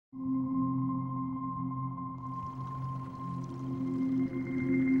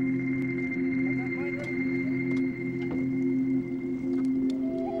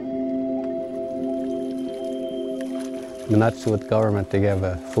When that's with government, they give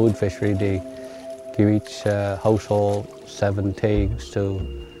a food fishery. They give each household 7 tags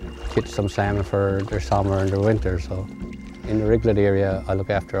to get some salmon for their summer and their winter. So in the Riglet area, I look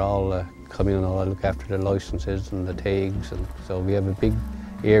after all the communal. I look after the licenses and the tags, and so we have a big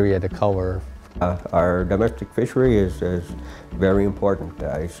area to cover. Our domestic fishery is very important.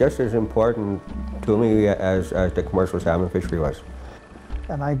 It's just as important to me as the commercial salmon fishery was.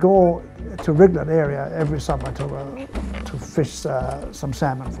 And I go to Riglet area every summer to fish some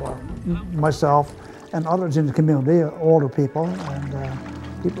salmon for myself and others in the community, older people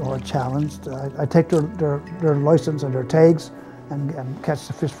and people who are challenged. I take their license and their tags and catch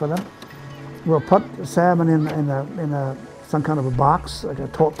the fish for them. We'll put the salmon in some kind of a box, like a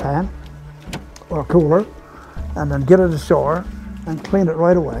tote pan or a cooler, and then get it ashore and clean it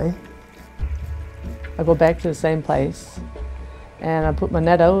right away. I go back to the same place and I put my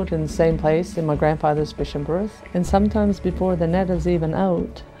net out in the same place in my grandfather's fishing berth. And sometimes before the net is even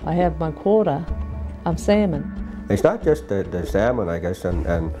out, I have my quota of salmon. It's not just the salmon, I guess,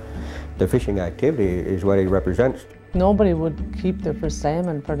 and the fishing activity is what it represents. Nobody would keep their first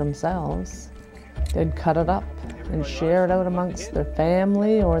salmon for themselves. They'd cut it up and share it out amongst their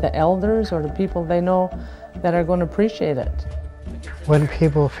family or the elders or the people they know that are going to appreciate it. When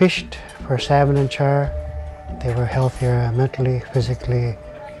people fished for salmon and char, they were healthier mentally, physically,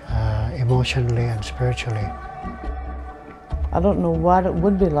 emotionally and spiritually. I don't know what it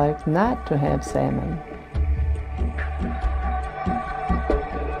would be like not to have salmon.